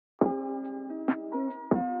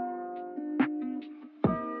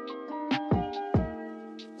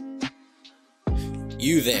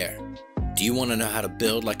You there. Do you want to know how to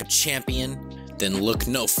build like a champion? Then look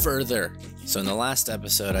no further. So in the last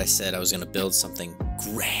episode I said I was going to build something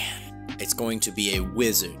grand. It's going to be a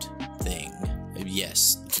wizard thing.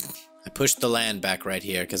 Yes. I pushed the land back right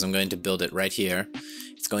here because I'm going to build it right here.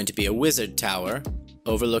 It's going to be a wizard tower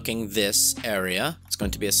overlooking this area. It's going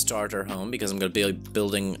to be a starter home because I'm going to be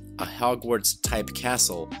building a Hogwarts type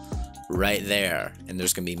castle right there. And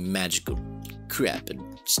there's going to be magical crap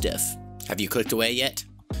and stuff. Have you clicked away yet?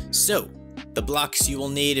 So, the blocks you will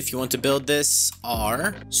need if you want to build this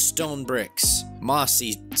are stone bricks,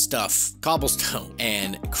 mossy stuff, cobblestone,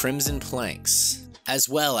 and crimson planks, as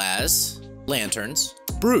well as lanterns.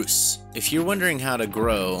 Bruce, if you're wondering how to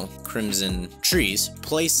grow crimson trees,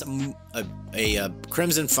 place a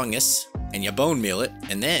crimson fungus and you bone meal it,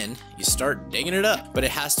 and then you start digging it up. But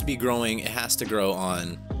it has to be growing, it has to grow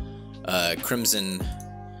on crimson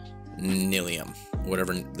nilium,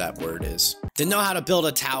 whatever that word is. To know how to build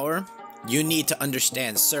a tower, you need to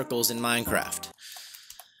understand circles in Minecraft.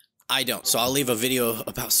 I don't, so I'll leave a video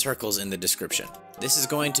about circles in the description. This is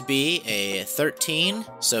going to be a 13,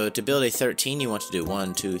 so to build a 13 you want to do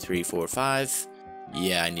 1, 2, 3, 4, 5.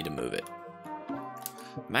 Yeah, I need to move it.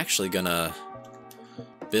 I'm actually gonna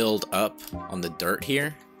build up on the dirt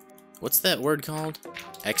here. What's that word called?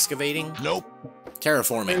 Excavating? Nope.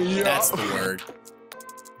 Terraforming, yeah. That's the word.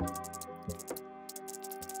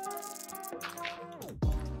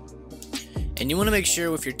 And you want to make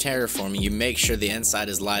sure with your terraforming, you make sure the inside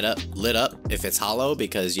is lit up if it's hollow,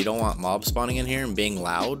 because you don't want mobs spawning in here and being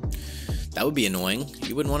loud. That would be annoying.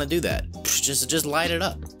 You wouldn't want to do that. Just light it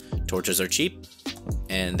up. Torches are cheap,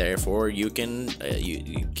 and therefore you can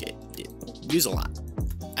use a lot.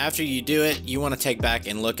 After you do it, you want to take back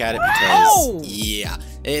and look at it because yeah,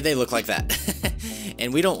 they look like that.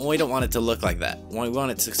 And we don't want it to look like that. We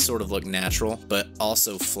want it to sort of look natural, but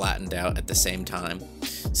also flattened out at the same time.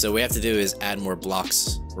 So what we have to do is add more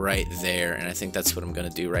blocks right there, and I think that's what I'm going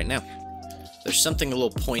to do right now. There's something a little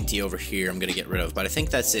pointy over here I'm going to get rid of, but I think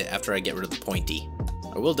that's it after I get rid of the pointy.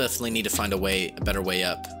 I will definitely need to find a better way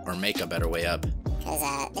up, or make a better way up.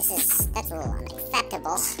 Because, that's a little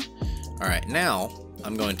unacceptable. Alright, now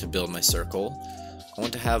I'm going to build my circle. I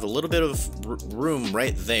want to have a little bit of room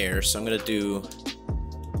right there, so I'm going to do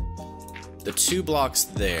the 2 blocks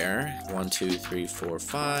there. 1, 2, 3, 4,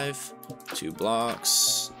 5. 2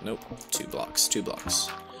 blocks. Nope, 2 blocks. 2 blocks.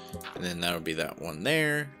 And then that would be that one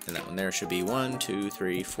there. And that one there should be 1, 2,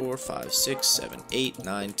 3, 4, 5, 6, 7, 8,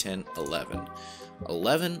 9, 10, 11.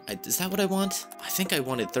 11? Is that what I want? I think I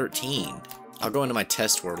wanted 13. I'll go into my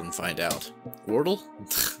test world and find out. Wordle?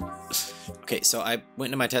 Okay, so I went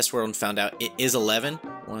into my test world and found out it is 11.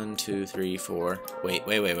 1, 2, 3, 4. Wait.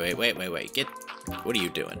 Get. What are you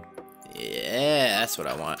doing? Yeah, that's what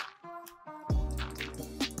I want.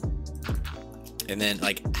 And then,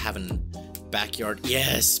 like, having backyard.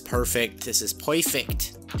 Yes, perfect. This is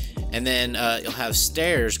perfect. And then you'll have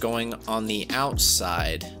stairs going on the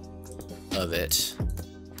outside of it,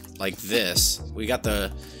 like this. We got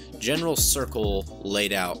the general circle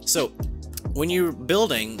laid out. So when you're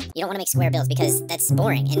building, you don't want to make square builds because that's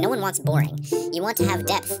boring, and no one wants boring. You want to have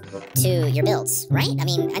depth to your builds, right? I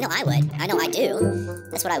mean, I know I would. I know I do.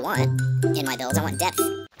 That's what I want in my builds. I want depth.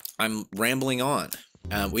 I'm rambling on.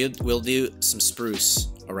 We'll do some spruce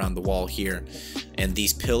around the wall here, and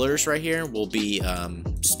these pillars right here will be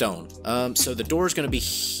stone. So the door is going to be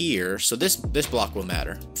here, so this block will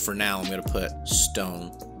matter. For now, I'm going to put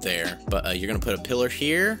stone there, but you're going to put a pillar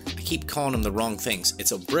here. I keep calling them the wrong things.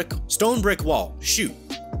 It's a stone brick wall. Shoot.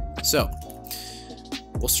 So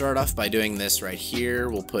we'll start off by doing this right here.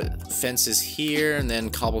 We'll put fences here, and then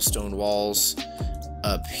cobblestone walls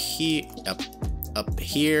up here, up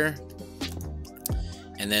here.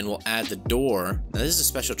 And then we'll add the door. Now this is a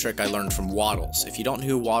special trick I learned from Waddles. If you don't know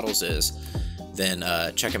who Waddles is, then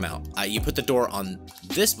check him out. You put the door on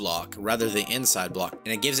this block rather than the inside block,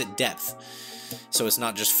 and it gives it depth. So it's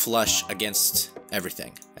not just flush against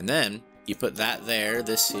everything. And then you put that there,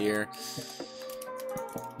 this here.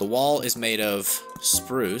 The wall is made of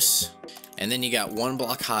spruce. And then you got 1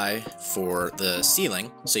 block high for the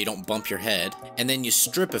ceiling, so you don't bump your head. And then you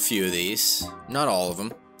strip a few of these, not all of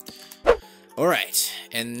them. Alright,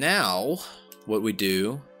 and now what we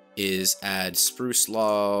do is add spruce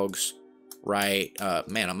logs right,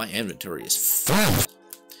 man, my inventory is full.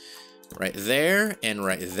 Right there and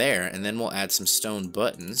right there, and then we'll add some stone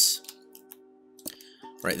buttons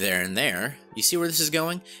right there and there. You see where this is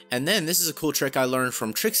going? And then this is a cool trick I learned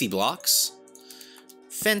from Trixie Blocks.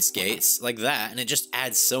 fence gates like that, and it just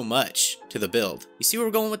adds so much to the build. You see where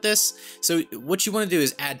we're going with this? So what you want to do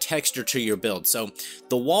is add texture to your build. So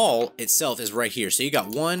the wall itself is right here. So you got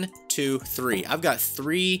 1, 2, 3. I've got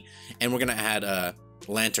 3, and we're gonna add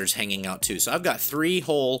lanterns hanging out too. So I've got 3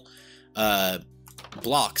 whole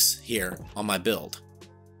blocks here on my build.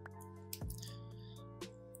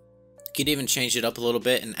 Could even change it up a little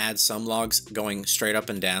bit and add some logs going straight up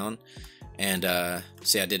and down. And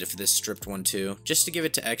see, I did it for this stripped one too, just to give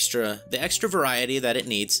it the extra variety that it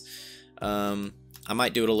needs. I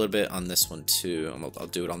might do it a little bit on this one too. I'll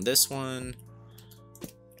do it on this one,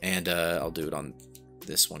 and I'll do it on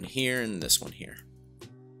this one here and this one here,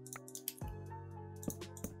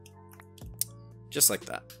 just like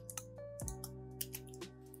that.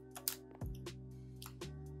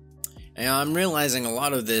 And I'm realizing a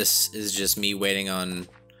lot of this is just me waiting on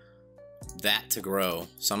that to grow,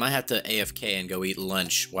 so I might have to AFK and go eat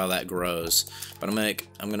lunch while that grows. But I'm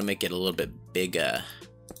gonna make it a little bit bigger,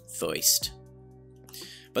 first.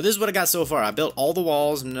 But this is what I got so far. I built all the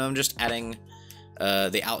walls, and I'm just adding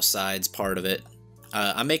the outsides part of it.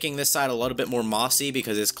 I'm making this side a little bit more mossy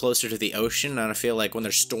because it's closer to the ocean, and I feel like when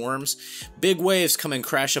there's storms, big waves come and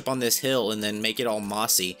crash up on this hill and then make it all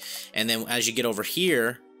mossy. And then as you get over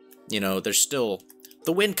here, you know, there's still,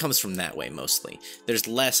 the wind comes from that way mostly. There's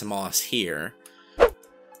less moss here.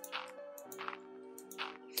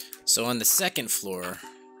 So on the second floor,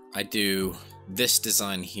 I do this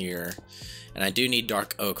design here, and I do need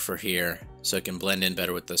dark oak for here so it can blend in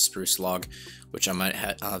better with the spruce log, which I'll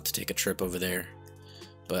have to take a trip over there.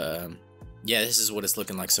 But yeah, this is what it's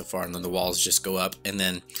looking like so far, and then the walls just go up, and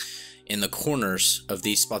then in the corners of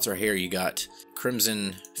these spots right here, you got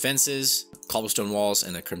crimson fences, cobblestone walls,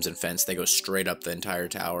 and a crimson fence. They go straight up the entire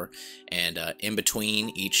tower, and in between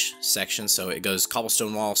each section, so it goes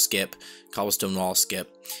cobblestone wall, skip, cobblestone wall,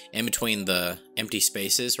 skip. In between the empty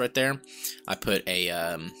spaces right there, I put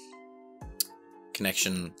a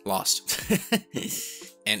connection lost.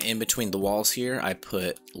 And in between the walls here, I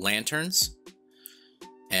put lanterns,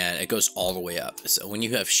 and it goes all the way up. So when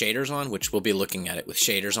you have shaders on, which we'll be looking at it with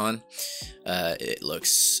shaders on, it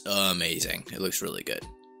looks amazing. It looks really good.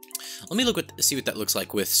 Let me see what that looks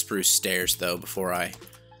like with spruce stairs, though, before I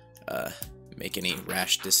make any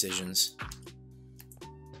rash decisions.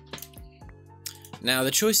 Now,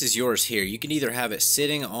 the choice is yours here. You can either have it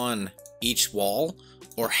sitting on each wall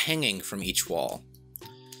or hanging from each wall.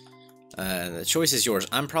 The choice is yours.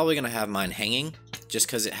 I'm probably going to have mine hanging, just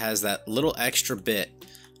because it has that little extra bit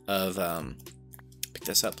of, pick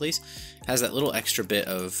this up please, has that little extra bit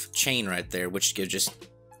of chain right there, which just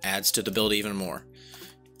adds to the build even more.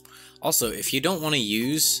 Also, if you don't want to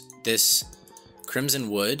use this crimson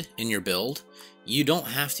wood in your build, you don't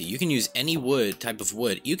have to. You can use any wood, type of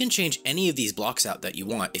wood. You can change any of these blocks out that you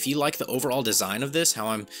want. If you like the overall design of this, how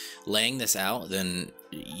I'm laying this out, then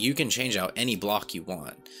you can change out any block you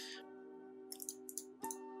want.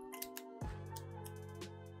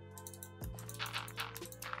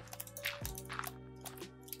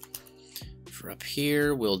 For up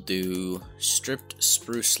here, we'll do stripped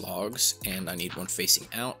spruce logs, and I need one facing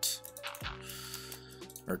out.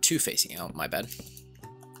 Or 2 facing out, my bad.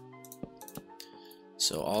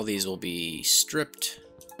 So all these will be stripped,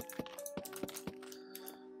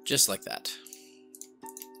 just like that.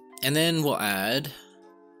 And then we'll add,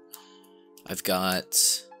 I've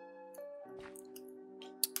got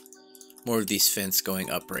more of these fence going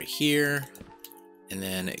up right here, and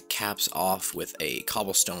then it caps off with a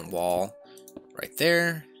cobblestone wall right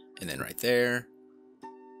there, and then right there.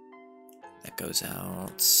 That goes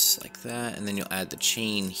out like that, and then you'll add the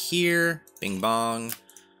chain here, bing bong,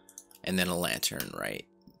 and then a lantern right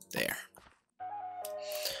there.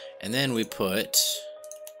 And then we put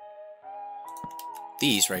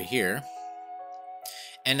these right here.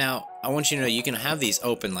 And now, I want you to know you can have these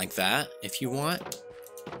open like that if you want.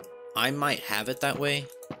 I might have it that way.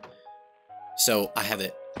 So I have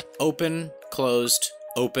it open, closed,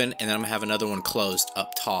 open, and then I'm gonna have another one closed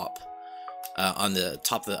up top, on the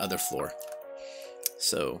top of the other floor.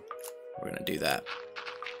 So we're gonna do that.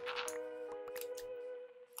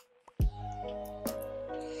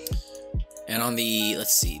 And on the,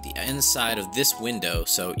 let's see, the inside of this window,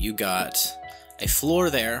 so you got a floor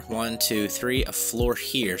there, 1, 2, 3, a floor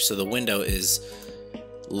here, so the window is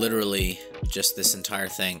literally just this entire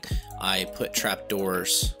thing. I put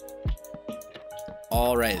trapdoors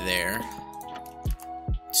all right there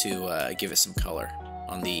to give it some color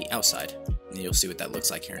on the outside. And you'll see what that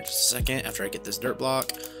looks like here in just a second after I get this dirt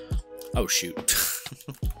block. Oh shoot.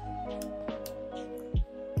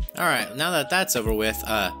 Alright, now that that's over with,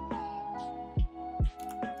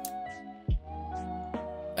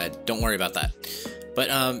 don't worry about that. But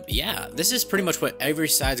yeah, this is pretty much what every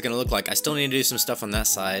side's gonna look like. I still need to do some stuff on that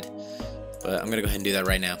side, but I'm gonna go ahead and do that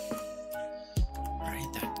right now.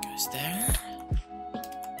 Alright, that goes there.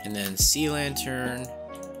 And then sea lantern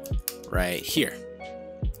right here.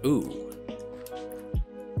 Ooh.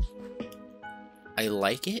 I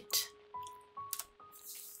like it.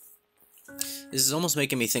 This is almost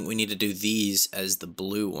making me think we need to do these as the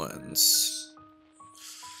blue ones.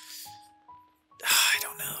 I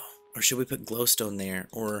don't know. Or should we put glowstone there?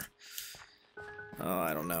 Or oh,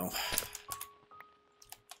 I don't know.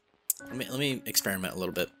 Let me experiment a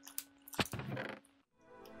little bit.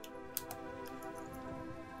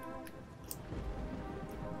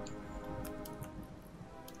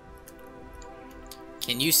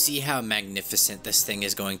 Can you see how magnificent this thing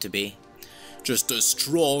is going to be? Just a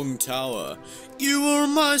strong tower. You are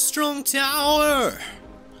my strong tower,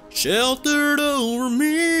 sheltered over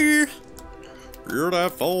me. You're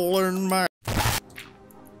that fallen man.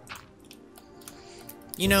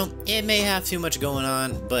 You know, it may have too much going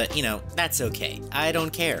on, but you know, that's okay. I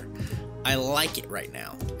don't care. I like it right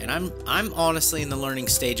now. And I'm honestly in the learning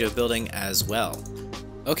stage of building as well.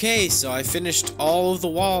 Okay, so I finished all of the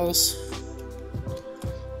walls.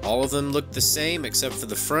 All of them look the same except for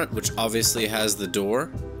the front, which obviously has the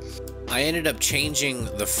door. I ended up changing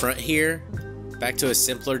the front here back to a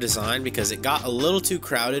simpler design because it got a little too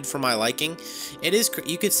crowded for my liking. It is,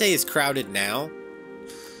 you could say it's crowded now,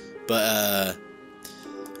 but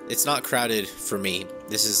it's not crowded for me.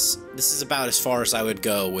 This is about as far as I would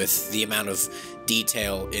go with the amount of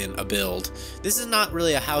detail in a build. This is not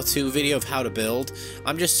really a how-to video of how to build.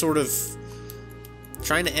 I'm just sort of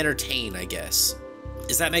trying to entertain, I guess.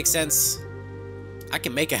 Does that make sense? I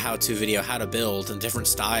can make a how-to video how to build in different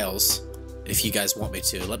styles if you guys want me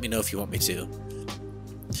to. Let me know if you want me to.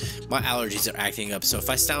 My allergies are acting up, so if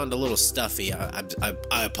I sound a little stuffy, I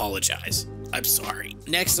apologize. I'm sorry.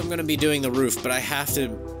 Next, I'm going to be doing the roof, but I have to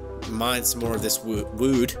mine some more of this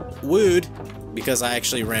wood because I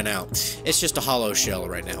actually ran out. It's just a hollow shell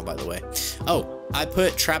right now, by the way. Oh, I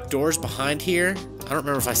put trapdoors behind here. I don't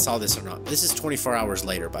remember if I saw this or not. This is 24 hours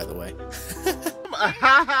later, by the way.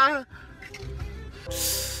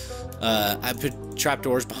 I put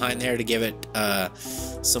trapdoors behind there to give it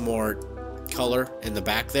some more color in the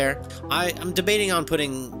back there. I'm debating on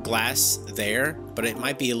putting glass there, but it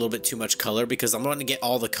might be a little bit too much color because I'm wanting to get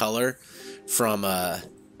all the color from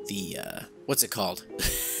what's it called?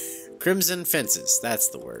 Crimson fences. That's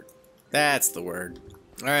the word. That's the word.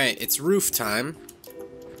 Alright, it's roof time.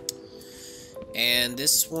 And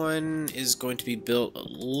this one is going to be built a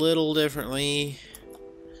little differently.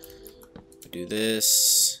 Do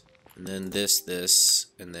this, and then this,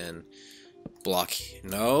 and then block.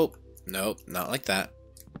 Nope, nope, not like that.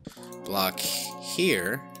 Block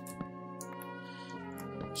here,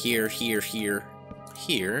 here,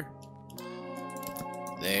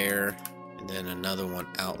 there, and then another one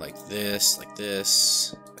out like this, like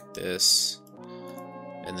this, like this,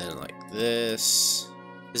 and then like this.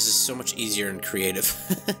 This is so much easier and creative.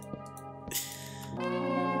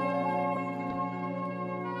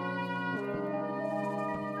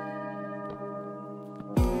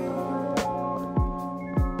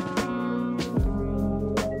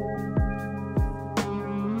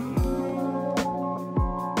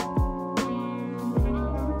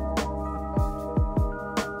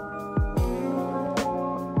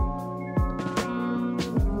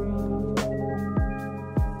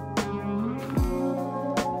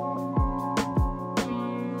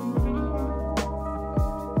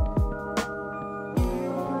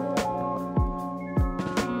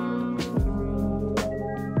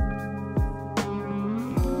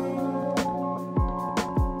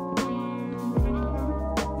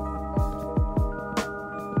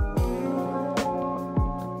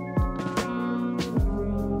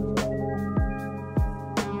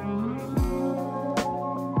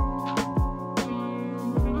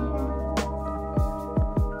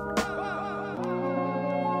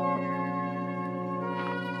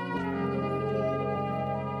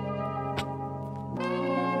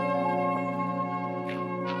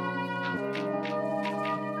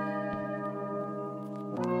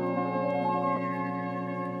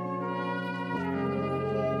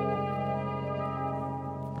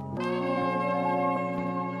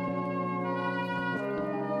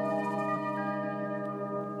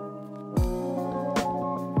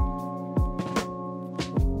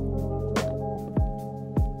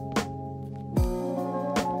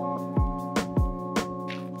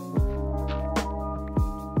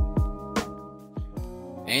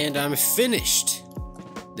 And I'm finished.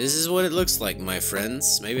 This is what it looks like, my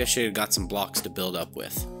friends. Maybe I should have got some blocks to build up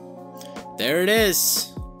with. There it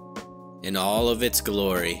is. in all of its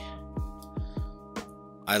glory.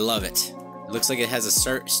 I love it. It looks like it has a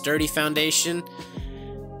sturdy foundation.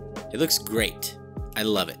 It looks great. I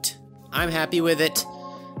love it. I'm happy with it.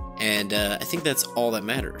 And I think that's all that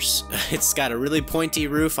matters. It's got a really pointy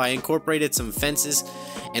roof. I incorporated some fences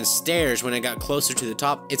and stairs when I got closer to the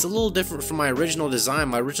top. It's a little different from my original design.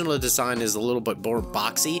 My original design is a little bit more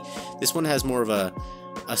boxy. This one has more of a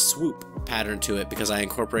swoop pattern to it because I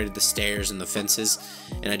incorporated the stairs and the fences,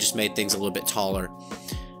 and I just made things a little bit taller.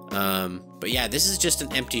 But yeah, this is just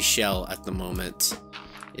an empty shell at the moment.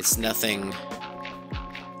 It's nothing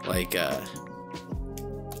like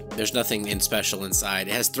there's nothing in special inside.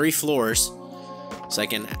 It has 3 floors, so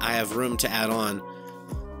I have room to add on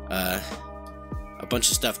a bunch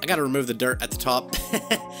of stuff. I gotta remove the dirt at the top.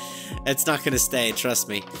 It's not gonna stay, trust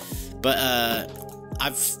me. But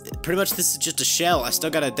I've pretty much, this is just a shell. I still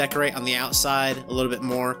gotta decorate on the outside a little bit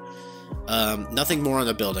more. Nothing more on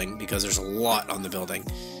the building because there's a lot on the building.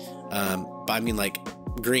 But I mean, like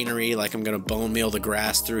greenery, like I'm gonna bone meal the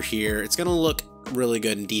grass through here. It's gonna look really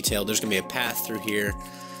good and detailed. There's gonna be a path through here,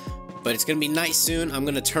 but it's gonna be night soon. I'm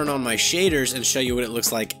gonna turn on my shaders and show you what it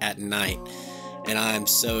looks like at night, and I'm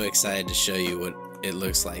so excited to show you what it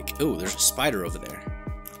looks like. Oh, there's a spider over there.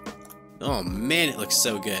 Oh man, it looks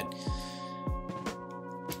so good.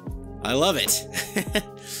 I love it.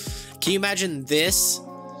 Can you imagine this,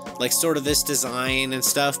 like sort of this design and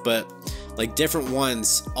stuff, but like different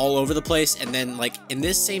ones all over the place, and then like in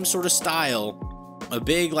this same sort of style, a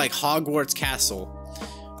big like Hogwarts castle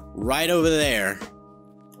right over there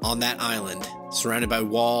on that island, surrounded by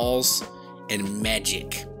walls and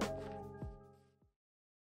magic.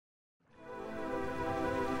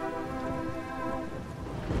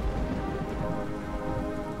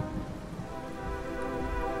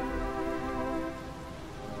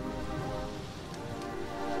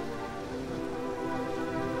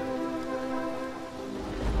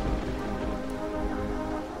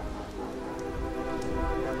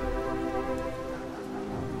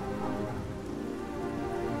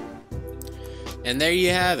 And there you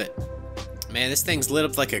have it. Man, this thing's lit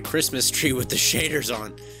up like a Christmas tree with the shaders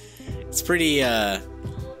on. It's pretty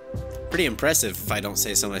impressive, if I don't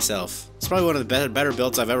say so myself. It's probably one of the better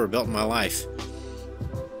builds I've ever built in my life.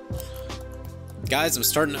 Guys, I'm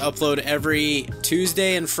starting to upload every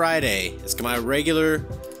Tuesday and Friday. That's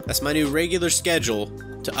my new regular schedule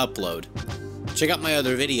to upload. Check out my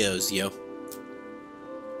other videos, yo.